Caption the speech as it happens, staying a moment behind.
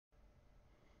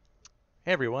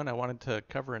Hey everyone, I wanted to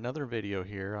cover another video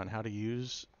here on how to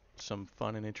use some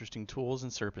fun and interesting tools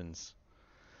in Serpens.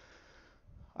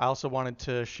 I also wanted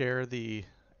to share the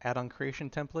add-on creation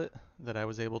template that I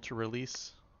was able to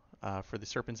release for the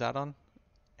Serpens add-on,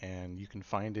 and you can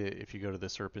find it if you go to the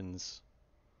Serpens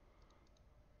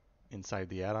inside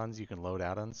the add-ons. You can load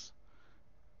add-ons,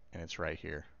 and it's right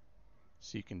here.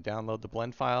 So you can download the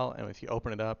blend file, and if you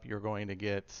open it up, you're going to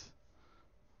get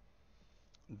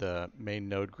the main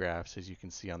node graphs, as you can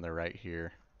see on the right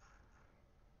here.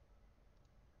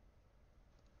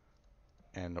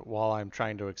 And while I'm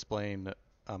trying to explain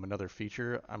another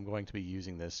feature, I'm going to be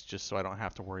using this just so I don't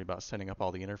have to worry about setting up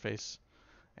all the interface.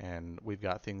 And we've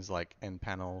got things like end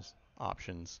panels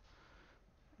options.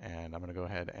 And I'm going to go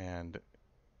ahead and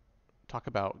talk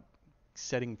about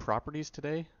setting properties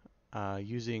today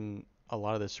using a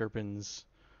lot of the Serpens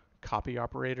copy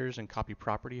operators and copy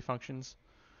property functions.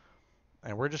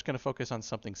 And we're just going to focus on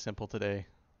something simple today.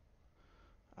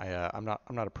 I'm not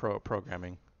a pro at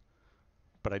programming,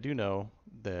 but I do know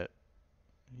that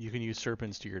you can use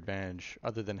Serpens to your advantage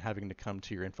other than having to come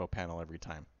to your info panel every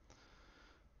time.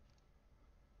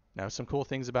 Now, some cool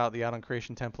things about the add-on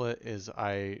creation template is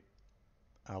I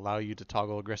allow you to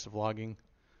toggle aggressive logging,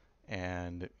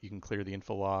 and you can clear the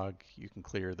info log. You can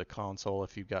clear the console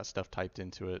if you've got stuff typed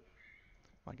into it.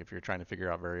 Like if you're trying to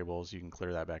figure out variables, you can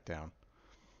clear that back down.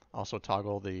 Also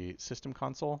toggle the system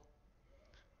console,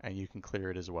 and you can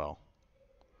clear it as well.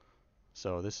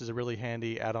 So this is a really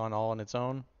handy add-on all on its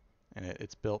own, and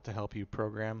it's built to help you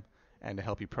program and to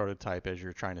help you prototype as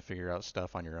you're trying to figure out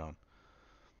stuff on your own.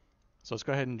 So let's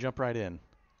go ahead and jump right in.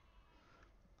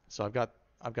 So I've got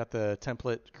the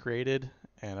template created,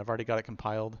 and I've already got it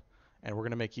compiled, and we're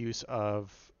going to make use of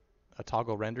a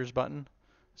toggle renders button.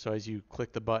 So as you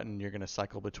click the button, you're going to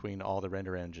cycle between all the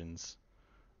render engines,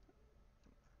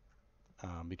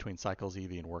 between Cycles,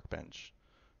 Eevee, and Workbench.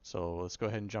 So let's go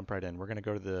ahead and jump right in. We're going to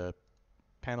go to the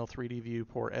Panel 3D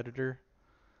Viewport editor,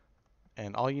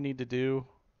 and all you need to do,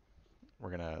 we're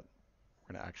gonna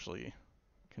actually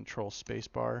control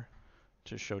spacebar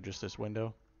to show just this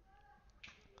window,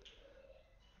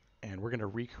 and we're going to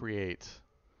recreate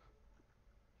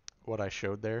what I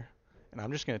showed there. And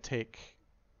I'm just going to take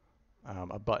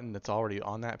a button that's already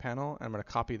on that panel, and I'm going to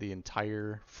copy the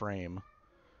entire frame,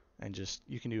 and just,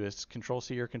 you can do a Control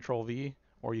C or Control V,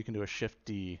 or you can do a Shift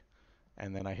D,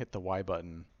 and then I hit the Y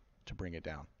button to bring it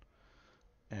down.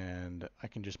 And I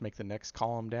can just make the next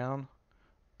column down,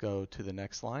 go to the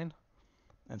next line,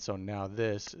 and so now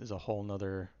this is a whole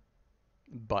nother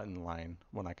button line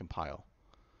when I compile.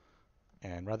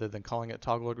 And rather than calling it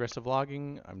toggle aggressive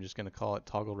logging, I'm just going to call it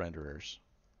toggle renderers.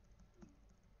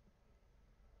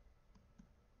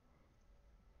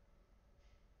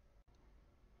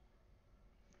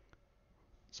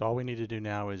 So all we need to do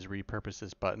now is repurpose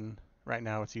this button. Right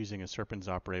now it's using a Serpens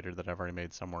operator that I've already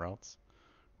made somewhere else.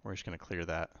 We're just going to clear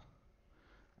that.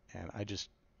 And I just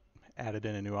added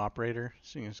in a new operator.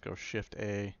 So you can just go Shift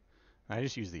A. And I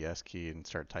just use the S key and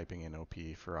start typing in OP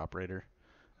for operator.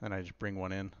 And I just bring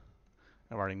one in.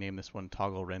 I've already named this one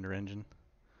toggle render engine.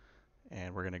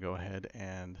 And we're going to go ahead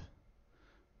and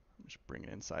just bring it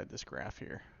inside this graph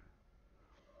here.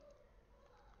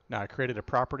 Now I created a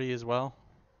property as well.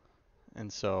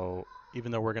 And so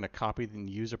even though we're going to copy and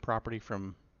use a property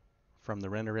from the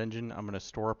render engine, I'm going to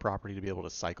store a property to be able to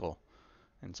cycle.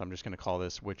 And so I'm just going to call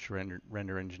this which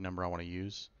render engine number I want to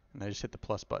use. And I just hit the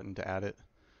plus button to add it.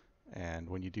 And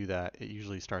when you do that, it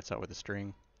usually starts out with a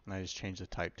string. And I just change the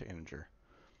type to integer.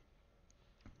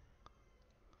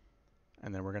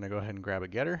 And then we're going to go ahead and grab a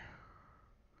getter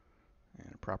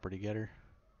and a property getter.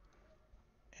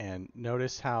 And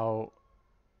notice how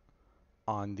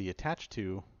on the attach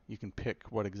to, you can pick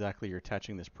what exactly you're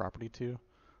attaching this property to.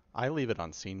 I leave it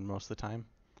on scene most of the time.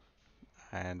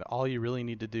 And all you really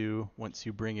need to do once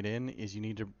you bring it in is you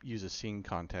need to use a scene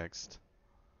context.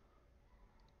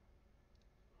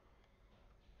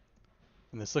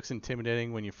 And this looks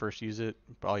intimidating when you first use it,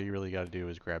 but all you really got to do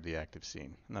is grab the active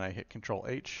scene. And then I hit Control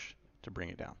H to bring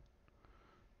it down.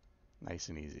 Nice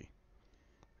and easy.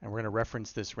 And we're going to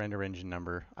reference this render engine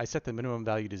number. I set the minimum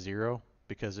value to 0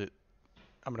 because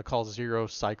I'm going to call 0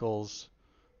 cycles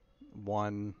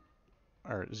 1,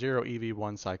 or 0 EV,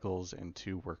 1 cycles, and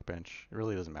 2 workbench. It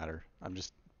really doesn't matter. I'm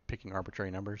just picking arbitrary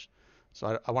numbers.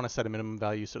 So I want to set a minimum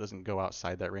value so it doesn't go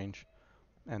outside that range.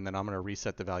 And then I'm going to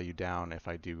reset the value down if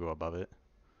I do go above it.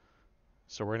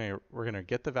 So we're gonna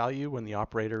get the value when the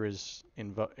operator is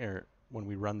when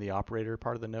we run the operator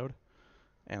part of the node.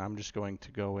 And I'm just going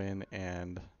to go in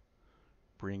and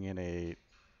bring in a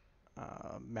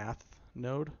math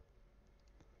node.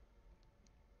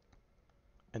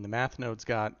 And the math node's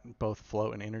got both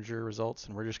float and integer results,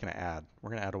 and we're just going to add.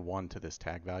 We're going to add a 1 to this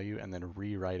tag value and then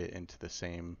rewrite it into the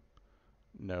same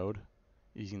node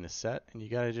using the set. And you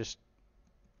got to just,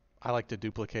 I like to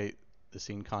duplicate the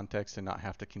scene context and not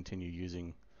have to continue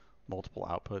using multiple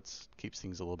outputs. Keeps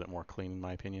things a little bit more clean in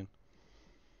my opinion.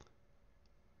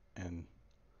 And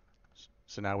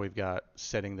so now we've got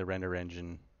setting the render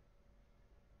engine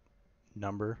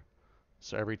number.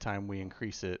 So every time we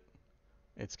increase it,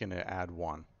 it's going to add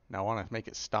 1. Now I want to make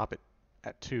it stop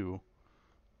at 2,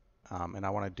 and I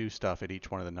want to do stuff at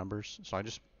each one of the numbers. So I'm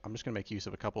just going to make use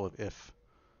of a couple of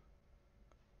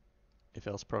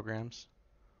if-else programs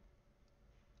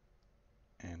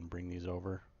and bring these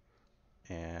over.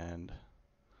 And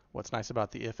what's nice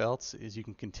about the if-else is you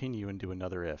can continue and do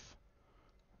another if.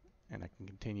 And I can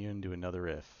continue and do another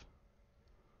if.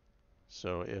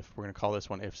 So if we're going to call this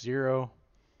one if0,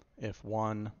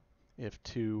 if1,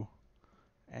 if2,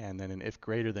 and then an if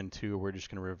greater than 2, we're just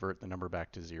going to revert the number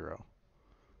back to 0.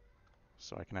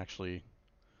 So I can actually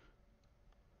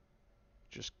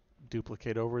just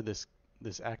duplicate over this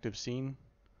active scene,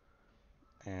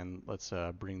 and let's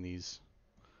bring these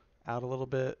out a little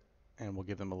bit, and we'll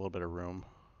give them a little bit of room.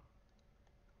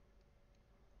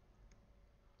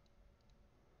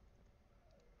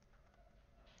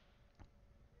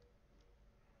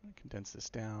 Condense this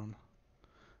down.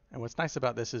 And what's nice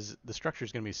about this is the structure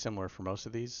is going to be similar for most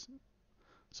of these.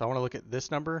 So I want to look at this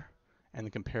number and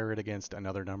then compare it against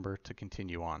another number to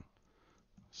continue on.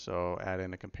 So add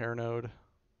in a compare node,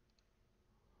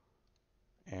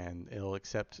 and it'll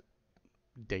accept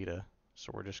data.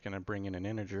 So we're just going to bring in an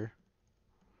integer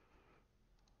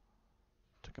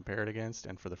to compare it against,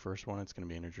 and for the first one it's going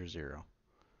to be integer 0,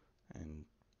 and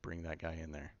bring that guy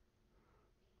in there.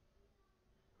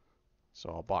 So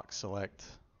I'll box select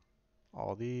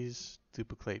all these,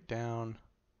 duplicate down,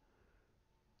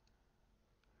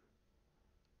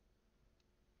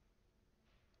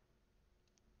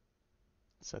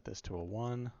 set this to a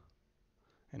 1,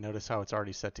 and notice how it's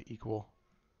already set to equal.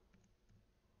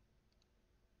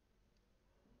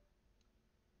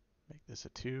 Make this a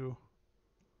 2,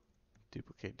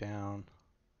 duplicate down,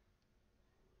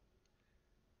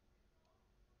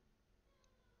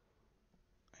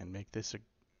 and make this a,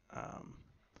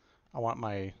 I want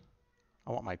my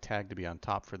tag to be on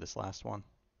top for this last one,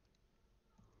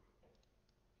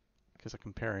 because I'm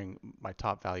comparing my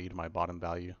top value to my bottom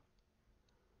value.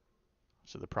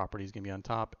 So the property is going to be on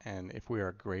top, and if we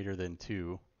are greater than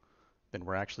 2, then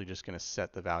we're actually just going to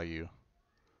set the value.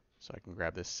 So I can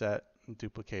grab this set and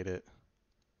duplicate it,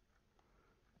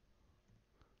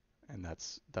 and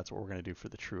that's what we're going to do for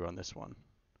the true on this one.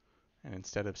 And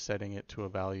instead of setting it to a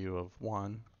value of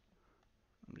 1,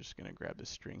 I'm just going to grab this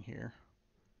string here,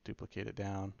 duplicate it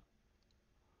down.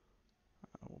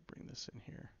 We'll bring this in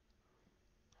here,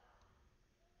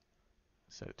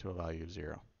 set it to a value of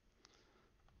 0.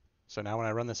 So now when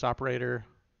I run this operator,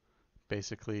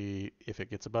 basically if it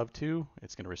gets above 2,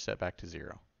 it's going to reset back to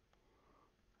 0.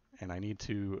 And I need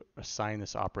to assign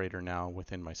this operator now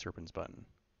within my Serpens button.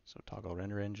 So toggle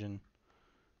render engine,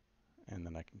 and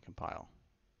then I can compile.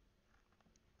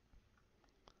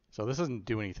 So this doesn't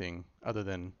do anything other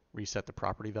than reset the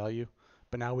property value,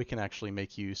 but now we can actually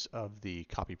make use of the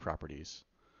copy properties.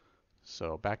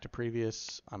 So back to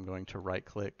previous, I'm going to right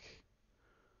click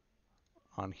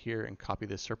on here and copy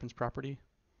this Serpens property,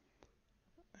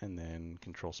 and then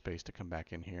control space to come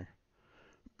back in here.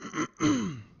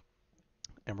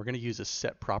 And we're going to use a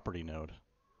set property node.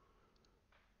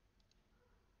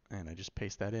 And I just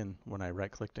paste that in when I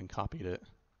right clicked and copied it.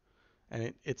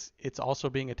 And it's also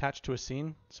being attached to a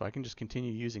scene, so I can just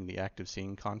continue using the active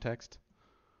scene context.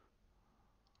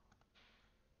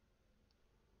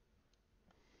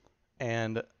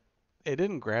 And it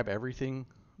didn't grab everything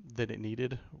that it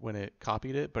needed when it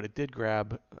copied it, but it did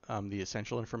grab the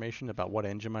essential information about what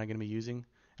engine am I going to be using,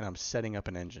 and I'm setting up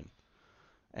an engine.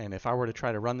 And if I were to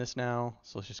try to run this now,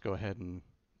 so let's just go ahead and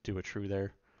do a true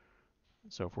there.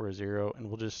 So if we're a 0, and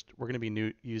we're going to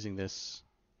be using this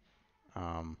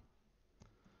on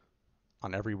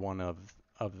every one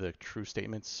of the true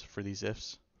statements for these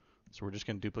ifs. So we're just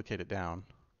going to duplicate it down.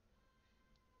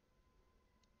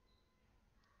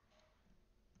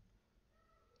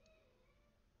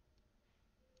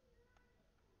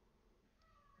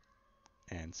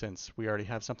 And since we already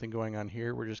have something going on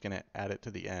here, we're just going to add it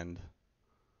to the end.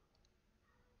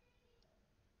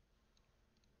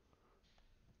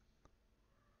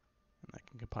 And I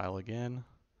can compile again.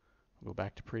 We'll go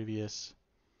back to previous,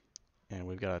 and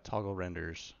we've got a toggle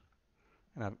renders.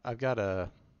 And I've got a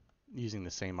using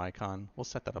the same icon. We'll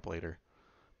set that up later.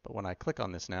 But when I click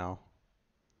on this now,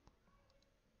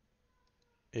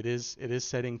 it is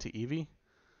setting to Eevee,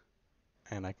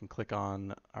 and I can click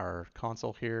on our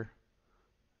console here,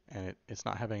 and it's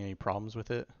not having any problems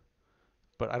with it.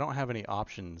 But I don't have any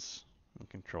options.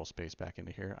 Control space back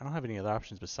into here. I don't have any other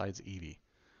options besides Eevee.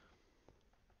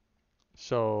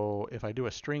 So if I do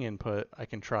a string input, I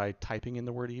can try typing in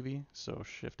the word Eevee. So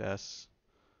Shift S,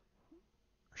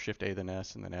 or Shift A then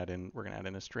S, and then we're going to add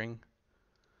in a string.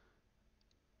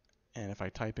 And if I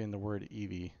type in the word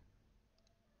Eevee,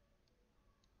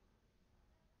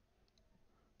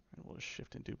 and we'll just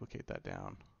shift and duplicate that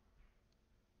down.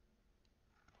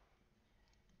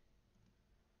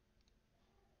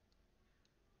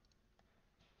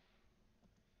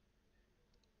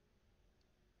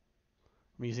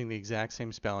 I'm using the exact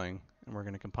same spelling, and we're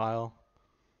going to compile,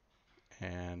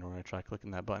 and we're going to try clicking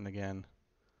that button again.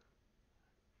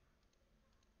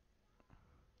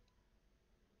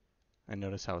 And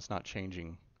notice how it's not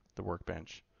changing the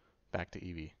workbench back to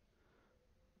Eevee.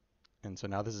 And so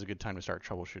now this is a good time to start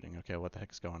troubleshooting. Okay, what the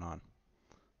heck is going on?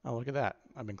 Oh, look at that.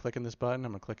 I've been clicking this button.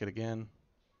 I'm going to click it again.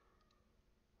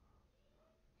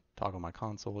 Toggle my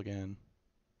console again.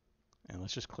 And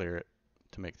let's just clear it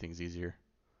to make things easier.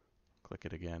 Click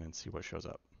it again and see what shows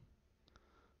up.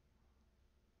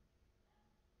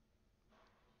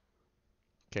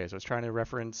 Okay, so it's trying to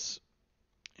reference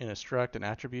in a struct an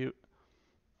attribute,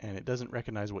 and it doesn't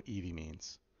recognize what Eevee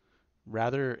means.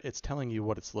 Rather, it's telling you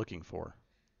what it's looking for.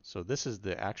 So this is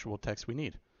the actual text we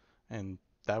need. And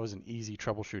that was an easy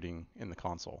troubleshooting in the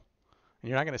console. And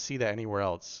you're not going to see that anywhere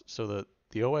else. So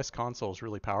the OS console is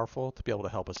really powerful to be able to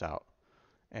help us out.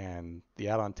 And the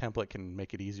add-on template can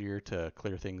make it easier to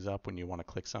clear things up when you want to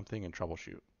click something and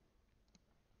troubleshoot.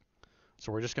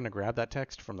 So we're just going to grab that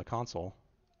text from the console,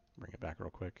 bring it back real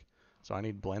quick. So I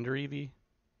need Blender Eevee.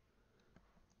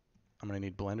 I'm going to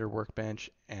need Blender Workbench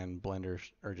and Blender,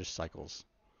 or just cycles.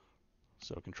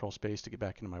 So Control Space to get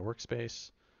back into my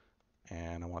workspace.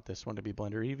 And I want this one to be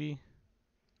Blender Eevee.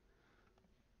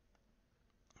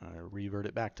 Revert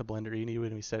it back to Blender Eevee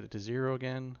when we set it to 0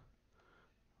 again.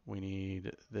 We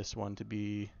need this one to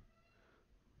be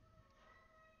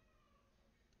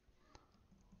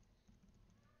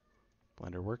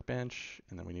Blender Workbench,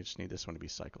 and then we just need this one to be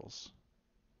Cycles.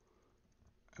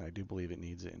 And I do believe it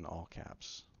needs it in all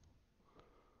caps.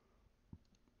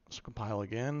 Let's compile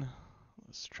again.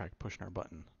 Let's try pushing our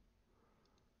button.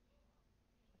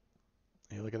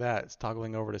 Hey, look at that. It's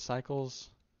toggling over to Cycles.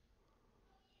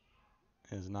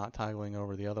 It is not toggling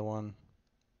over the other one,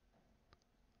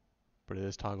 but it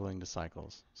is toggling to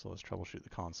Cycles. So let's troubleshoot the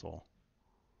console.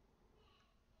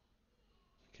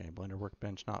 Okay, Blender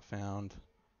Workbench not found.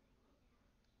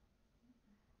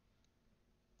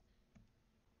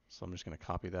 So I'm just going to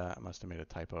copy that. I must have made a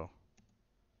typo.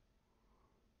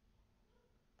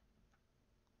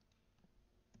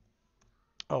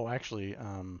 Oh, actually,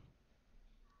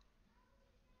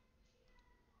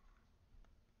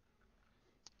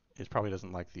 it probably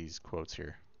doesn't like these quotes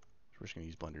here. So we're just going to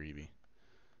use Blender Eevee.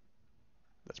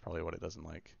 That's probably what it doesn't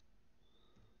like.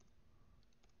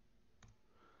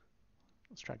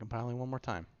 Let's try compiling one more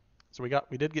time. So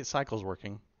we did get cycles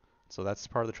working. So that's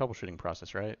part of the troubleshooting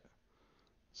process, right?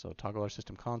 So toggle our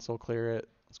system console, clear it.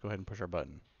 Let's go ahead and push our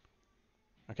button.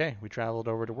 Okay, we traveled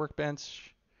over to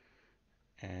Workbench,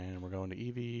 and we're going to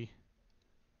Eevee,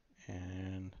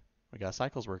 and we got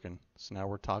cycles working. So now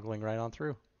we're toggling right on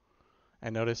through.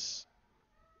 And notice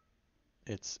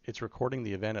it's recording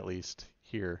the event at least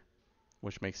here,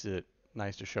 which makes it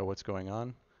nice to show what's going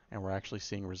on, and we're actually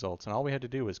seeing results. And all we had to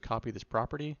do was copy this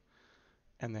property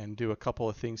and then do a couple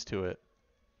of things to it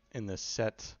in the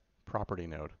set property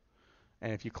node.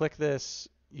 And if you click this,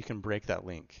 you can break that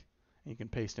link. You can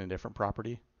paste in a different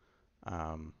property.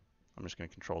 I'm just going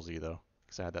to Control Z though,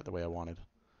 because I had that the way I wanted.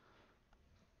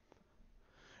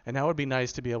 And now it would be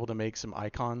nice to be able to make some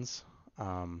icons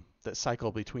that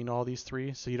cycle between all these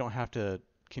three, so you don't have to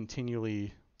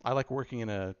continually. I like working in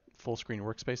a full screen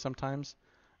workspace sometimes.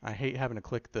 I hate having to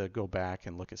click the go back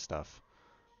and look at stuff.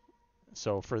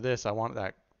 So for this, I want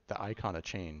the icon to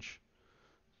change.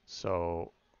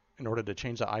 So in order to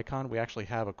change the icon, we actually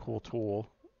have a cool tool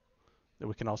that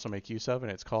we can also make use of,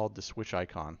 and it's called the switch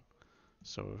icon.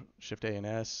 So Shift A and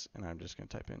S, and I'm just going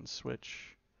to type in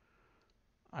switch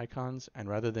icons. And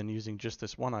rather than using just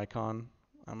this one icon,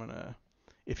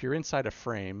 if you're inside a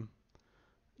frame,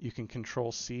 you can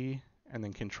Control C and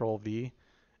then Control V,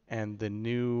 and the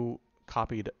new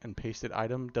copied and pasted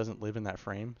item doesn't live in that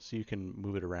frame, so you can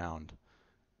move it around.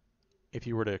 If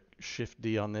you were to Shift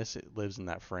D on this, it lives in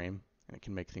that frame, and it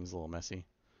can make things a little messy.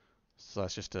 So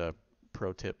that's just a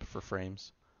pro tip for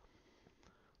frames.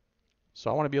 So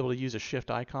I want to be able to use a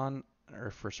shift icon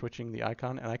or for switching the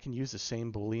icon, and I can use the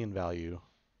same Boolean value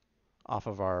off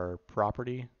of our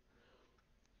property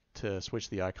to switch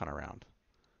the icon around.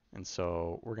 And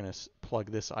so we're going to plug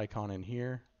this icon in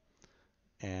here,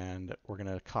 and we're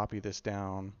going to copy this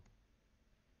down.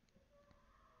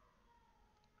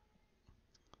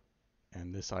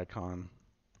 And this icon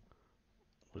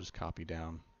we'll just copy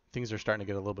down. Things are starting to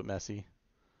get a little bit messy.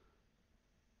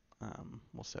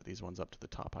 We'll set these ones up to the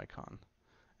top icon.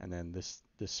 And then this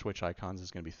switch icons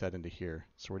is going to be fed into here.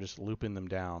 So we're just looping them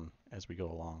down as we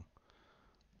go along.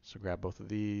 So grab both of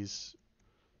these,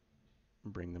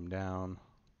 bring them down.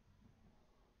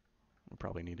 We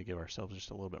probably need to give ourselves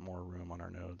just a little bit more room on our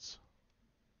nodes.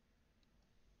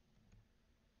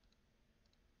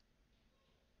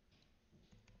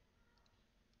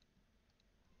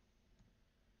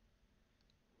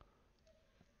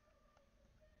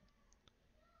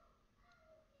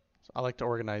 So I like to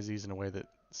organize these in a way that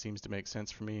seems to make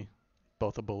sense for me.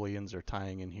 Both the booleans are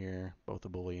tying in here. Both the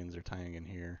booleans are tying in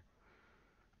here.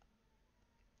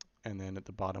 And then at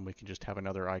the bottom, we can just have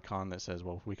another icon that says,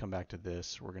 well, if we come back to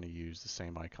this, we're going to use the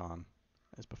same icon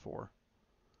as before.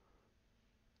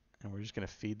 And we're just going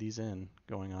to feed these in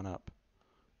going on up,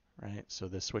 right? So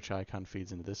this switch icon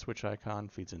feeds into this switch icon,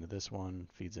 feeds into this one,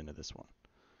 feeds into this one.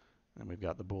 And we've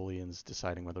got the booleans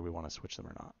deciding whether we want to switch them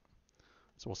or not.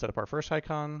 So we'll set up our first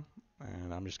icon,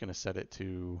 and I'm just going to set it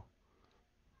to,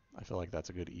 I feel like that's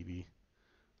a good EV.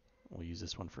 We'll use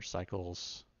this one for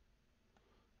cycles.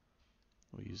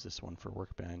 We'll use this one for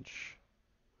workbench.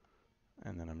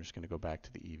 And then I'm just going to go back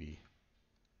to the EV.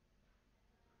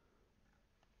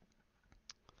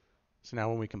 So now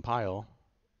when we compile,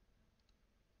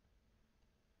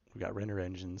 we've got render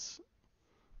engines.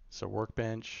 So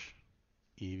workbench,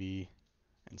 EV,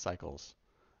 and cycles.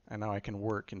 And now I can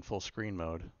work in full screen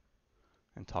mode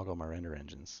and toggle my render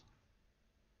engines.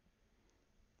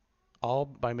 All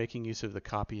by making use of the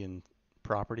copy and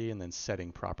property and then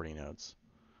setting property nodes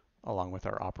along with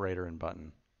our operator and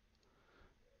button.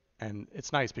 And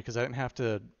it's nice because I didn't have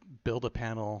to build a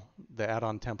panel. The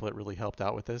add-on template really helped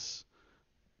out with this.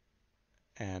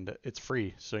 And it's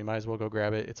free, so you might as well go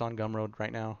grab it. It's on Gumroad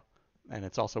right now, and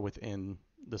it's also within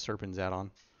the Serpens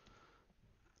add-on.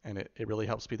 And it really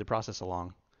helps speed the process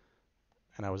along.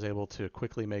 And I was able to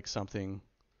quickly make something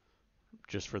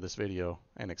just for this video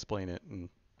and explain it. And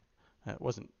it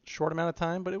wasn't a short amount of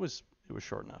time, but it was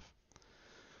short enough.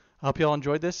 I hope you all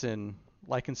enjoyed this, and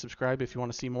like and subscribe if you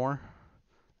want to see more.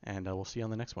 And we'll see you on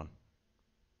the next one.